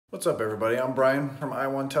What's up everybody, I'm Brian from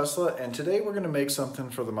I1 Tesla, and today we're going to make something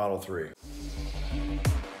for the Model 3.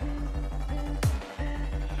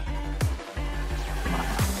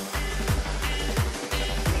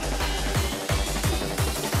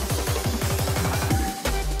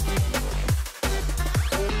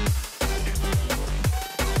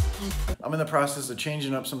 I'm in the process of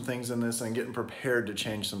changing up some things in this and getting prepared to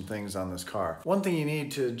change some things on this car. One thing you need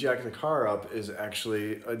to jack the car up is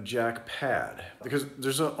actually a jack pad, because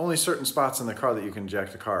there's only certain spots in the car that you can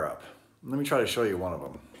jack the car up. Let me try to show you one of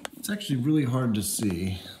them. It's actually really hard to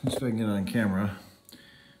see. Let's see if I can get it on camera.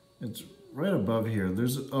 It's right above here.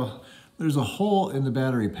 There's a hole in the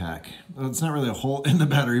battery pack. Well, it's not really a hole in the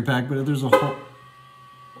battery pack, but there's a hole.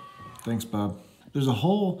 Thanks, Bob. There's a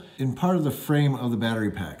hole in part of the frame of the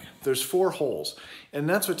battery pack. There's 4 holes, and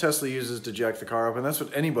that's what Tesla uses to jack the car up, and that's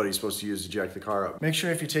what anybody's supposed to use to jack the car up. Make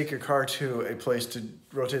sure if you take your car to a place to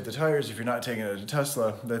rotate the tires, if you're not taking it to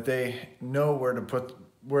Tesla, that they know where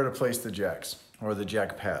to place the jacks or the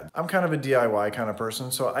jack pad. I'm kind of a DIY kind of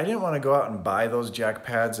person, so I didn't want to go out and buy those jack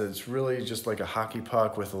pads. It's really just like a hockey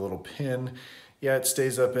puck with a little pin. Yeah, it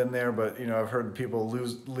stays up in there, but you know, I've heard people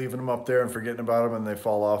leaving them up there and forgetting about them, and they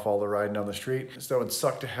fall off while they're riding down the street. So it would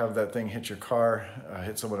suck to have that thing hit your car,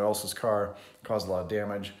 hit someone else's car, cause a lot of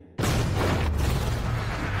damage.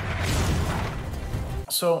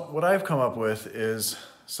 So what I've come up with is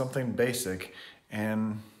something basic,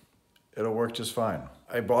 and it'll work just fine.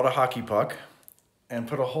 I bought a hockey puck and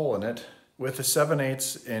put a hole in it with a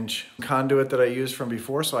 7/8 inch conduit that I used from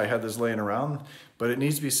before, so I had this laying around, but it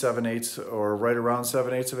needs to be 7/8 or right around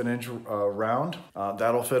 7/8 of an inch round.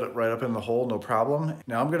 That'll fit right up in the hole, no problem.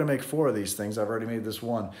 Now I'm gonna make 4 of these things. I've already made this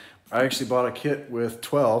one. I actually bought a kit with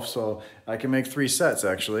 12, so I can make 3 sets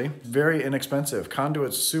actually. Very inexpensive.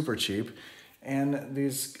 Conduit's super cheap, and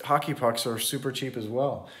these hockey pucks are super cheap as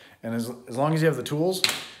well. And as long as you have the tools,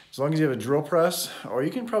 as long as you have a drill press, or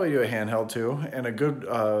you can probably do a handheld too, and a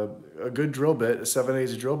good drill bit, a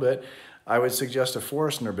 7/8 drill bit, I would suggest a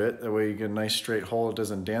Forstner bit. That way you get a nice straight hole, it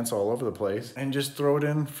doesn't dance all over the place. And just throw it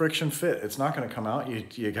in friction fit. It's not gonna come out, you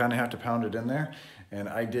kinda have to pound it in there. And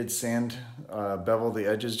I did sand bevel the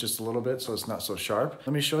edges just a little bit so it's not so sharp.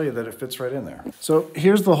 Let me show you that it fits right in there. So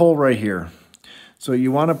here's the hole right here. So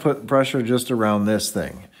you wanna put pressure just around this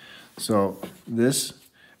thing. So this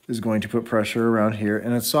is going to put pressure around here,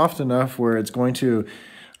 and it's soft enough where it's going to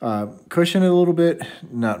cushion it a little bit,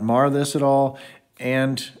 not mar this at all,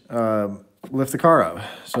 and lift the car up.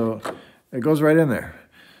 So it goes right in there.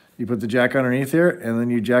 You put the jack underneath here, and then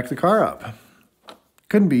you jack the car up.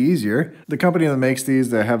 Couldn't be easier. The company that makes these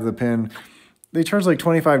that have the pin, they charge like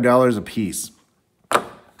 $25 a piece.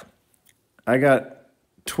 I got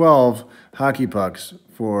 12 hockey pucks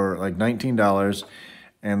for like $19,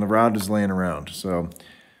 and the rod is laying around. So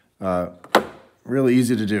really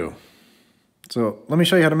easy to do. So let me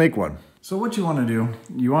show you how to make one. So what you want to do,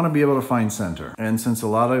 you want to be able to find center. And since a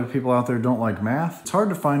lot of people out there don't like math, it's hard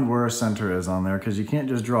to find where a center is on there, because you can't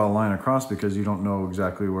just draw a line across because you don't know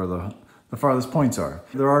exactly where the farthest points are.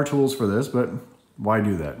 There are tools for this, but why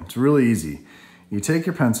do that? It's really easy. You take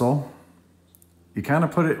your pencil, you kind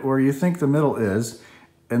of put it where you think the middle is,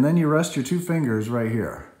 and then you rest your 2 fingers right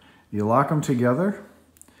here. You lock them together,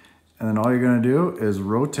 and then all you're gonna do is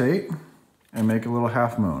rotate and make a little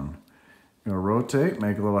half moon. You're gonna rotate,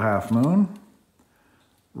 make a little half moon,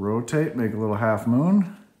 rotate, make a little half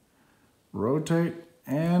moon, rotate,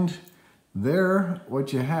 and there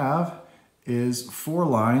what you have is 4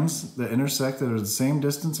 lines that intersect that are the same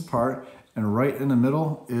distance apart, and right in the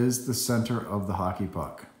middle is the center of the hockey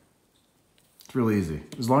puck. It's really easy.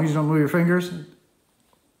 As long as you don't move your fingers,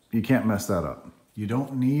 you can't mess that up. You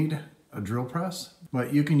don't need a drill press,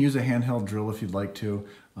 but you can use a handheld drill if you'd like to.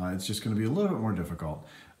 It's just going to be a little bit more difficult.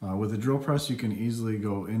 With a drill press, you can easily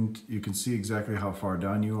go in, you can see exactly how far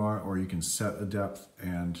down you are, or you can set a depth,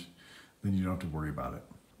 and then you don't have to worry about it.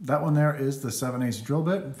 That one there is the 7/8 drill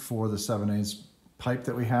bit for the 7/8 pipe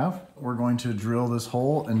that we have. We're going to drill this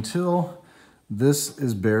hole until this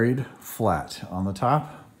is buried flat on the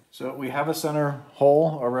top. So we have a center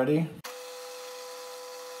hole already.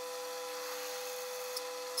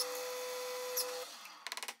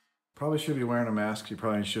 Probably should be wearing a mask. You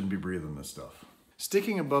probably shouldn't be breathing this stuff.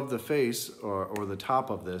 Sticking above the face or the top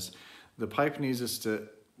of this, the pipe needs us to,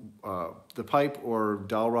 the pipe or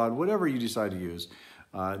dowel rod, whatever you decide to use,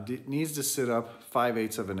 needs to sit up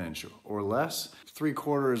 5/8 of an inch or less.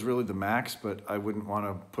 3/4 is really the max, but I wouldn't want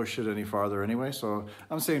to push it any farther anyway. So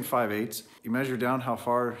I'm saying 5/8. You measure down how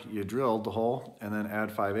far you drilled the hole, and then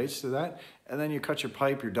add 5/8 to that. And then you cut your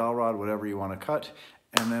pipe, your dowel rod, whatever you want to cut,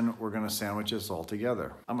 and then we're gonna sandwich this all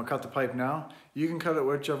together. I'm gonna cut the pipe now. You can cut it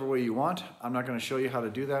whichever way you want. I'm not gonna show you how to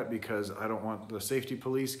do that because I don't want the safety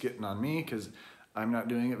police getting on me because I'm not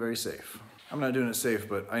doing it very safe. I'm not doing it safe,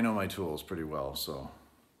 but I know my tools pretty well, so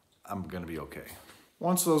I'm gonna be okay.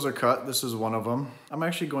 Once those are cut, this is one of them. I'm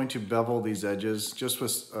actually going to bevel these edges just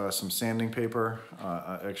with some sanding paper.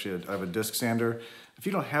 Actually, I have a disc sander. If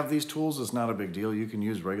you don't have these tools, it's not a big deal. You can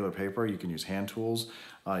use regular paper, you can use hand tools.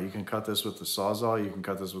 You can cut this with the Sawzall, you can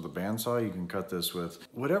cut this with a bandsaw, you can cut this with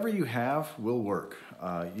whatever you have will work.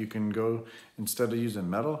 You can go, instead of using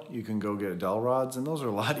metal, you can go get dowel rods, and those are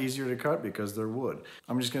a lot easier to cut because they're wood.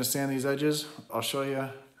 I'm just gonna sand these edges. I'll show you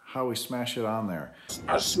how we smash it on there.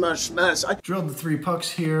 Smash. I drilled the 3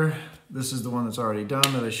 pucks here. This is the one that's already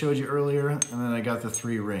done that I showed you earlier. And then I got the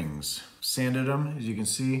 3 rings. Sanded them, as you can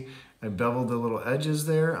see. I beveled the little edges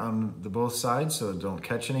there on the both sides so it don't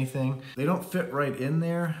catch anything. They don't fit right in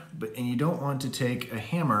there, and you don't want to take a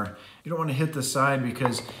hammer. You don't want to hit the side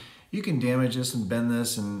because you can damage this and bend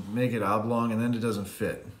this and make it oblong and then it doesn't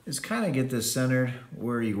fit. Just kind of get this centered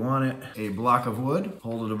where you want it. A block of wood,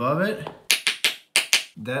 hold it above it.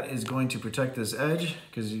 That is going to protect this edge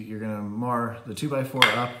because you're going to mar the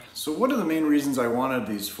 2x4 up. So one of the main reasons I wanted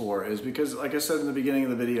these for is because, like I said in the beginning of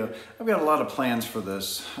the video, I've got a lot of plans for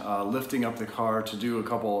this, lifting up the car to do a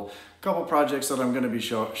couple projects that I'm going to be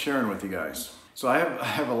sharing with you guys. So I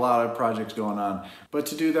have a lot of projects going on, but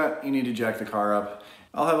to do that, you need to jack the car up.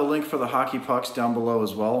 I'll have a link for the hockey pucks down below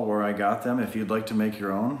as well, where I got them if you'd like to make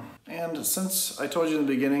your own. And since I told you in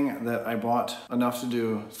the beginning that I bought enough to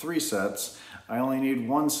do 3 sets, I only need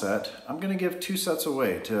 1 set. I'm gonna give 2 sets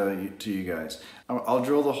away to you guys. I'll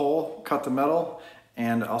drill the hole, cut the metal,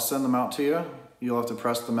 and I'll send them out to you. You'll have to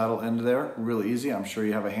press the metal into there, really easy. I'm sure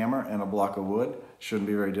you have a hammer and a block of wood. Shouldn't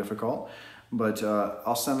be very difficult. But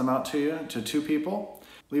I'll send them out to you, to 2 people.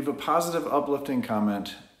 Leave a positive, uplifting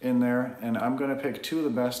comment in there, and I'm gonna pick 2 of the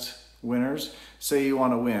best winners. Say you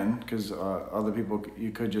want to win, because other people, you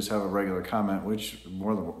could just have a regular comment, which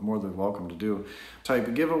more than welcome to do. Type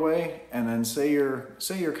a giveaway and then say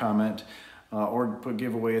your comment or put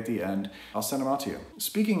giveaway at the end. I'll send them out to you.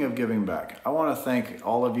 Speaking of giving back, I want to thank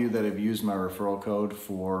all of you that have used my referral code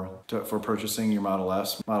for purchasing your Model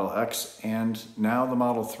S, Model X, and now the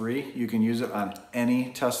Model 3. You can use it on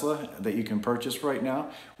any Tesla that you can purchase right now,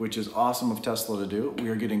 which is awesome of Tesla to do. We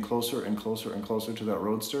are getting closer and closer and closer to that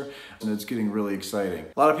Roadster, and it's getting really exciting.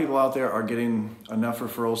 A lot of people out there are getting enough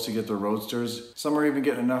referrals to get their Roadsters. Some are even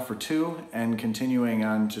getting enough for 2 and continuing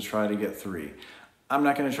on to try to get 3. I'm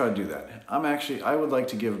not gonna try to do that. I would like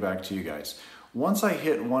to give back to you guys. Once I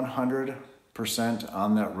hit 100%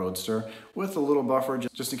 on that Roadster, with a little buffer,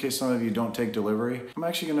 just in case some of you don't take delivery, I'm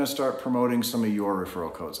actually gonna start promoting some of your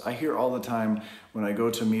referral codes. I hear all the time when I go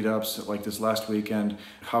to meetups, like this last weekend,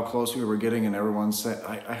 how close we were getting, and everyone said,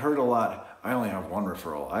 I heard a lot, I only have 1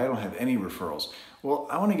 referral. I don't have any referrals. Well,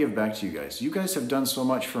 I wanna give back to you guys. You guys have done so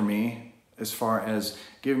much for me as far as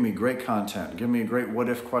giving me great content, giving me great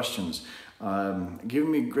what-if questions, giving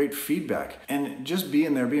me great feedback, and just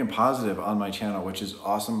being there, being positive on my channel, which is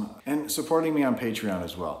awesome, and supporting me on Patreon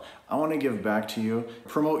as well. I want to give back to you,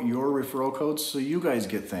 promote your referral codes so you guys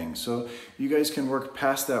get things, so you guys can work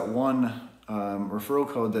past that one referral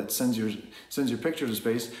code that sends your picture to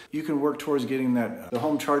space. You can work towards getting the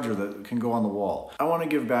home charger that can go on the wall. I want to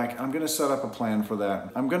give back. I'm going to set up a plan for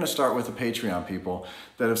that. I'm going to start with the Patreon people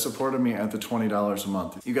that have supported me at the $20 a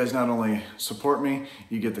month. You guys not only support me,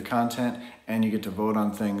 you get the content, and you get to vote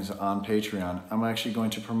on things on Patreon. I'm actually going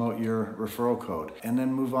to promote your referral code and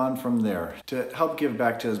then move on from there to help give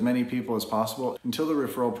back to as many people as possible until the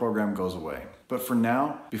referral program goes away. But for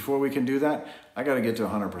now, before we can do that, I got to get to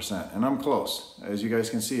 100%, and I'm close. As you guys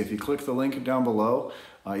can see, if you click the link down below,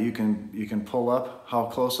 you can pull up how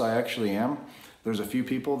close I actually am. There's a few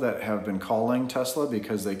people that have been calling Tesla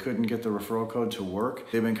because they couldn't get the referral code to work.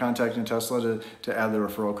 They've been contacting Tesla to add the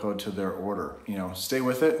referral code to their order. You know, stay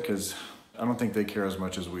with it because I don't think they care as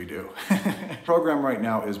much as we do. Program right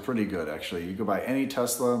now is pretty good, actually. You go buy any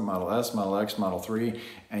Tesla, Model S, Model X, Model 3,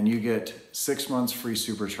 and you get 6 months free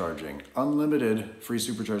supercharging. Unlimited free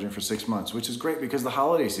supercharging for 6 months, which is great because the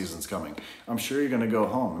holiday season's coming. I'm sure you're gonna go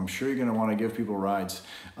home. I'm sure you're gonna wanna give people rides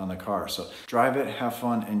on the car. So drive it, have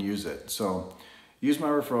fun, and use it. So use my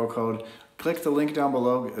referral code. Click the link down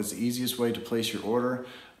below. It's the easiest way to place your order.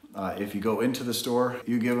 If you go into the store,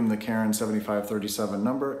 you give them the Karen 7537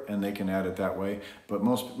 number and they can add it that way. But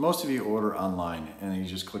most of you order online and you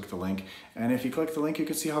just click the link. And if you click the link, you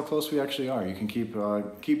can see how close we actually are. You can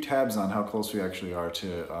keep tabs on how close we actually are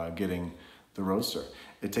to getting the Roadster.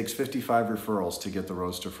 It takes 55 referrals to get the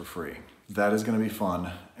Roadster for free. That is gonna be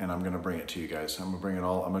fun, and I'm gonna bring it to you guys. I'm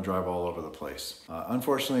gonna drive all over the place.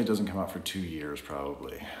 Unfortunately, it doesn't come out for 2 years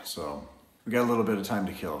probably. So we got a little bit of time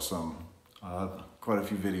to kill, so quite a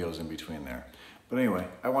few videos in between there. But anyway,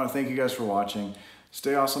 I wanna thank you guys for watching.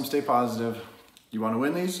 Stay awesome, stay positive. You wanna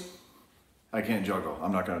win these? I can't juggle,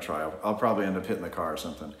 I'm not gonna try. I'll probably end up hitting the car or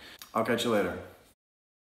something. I'll catch you later.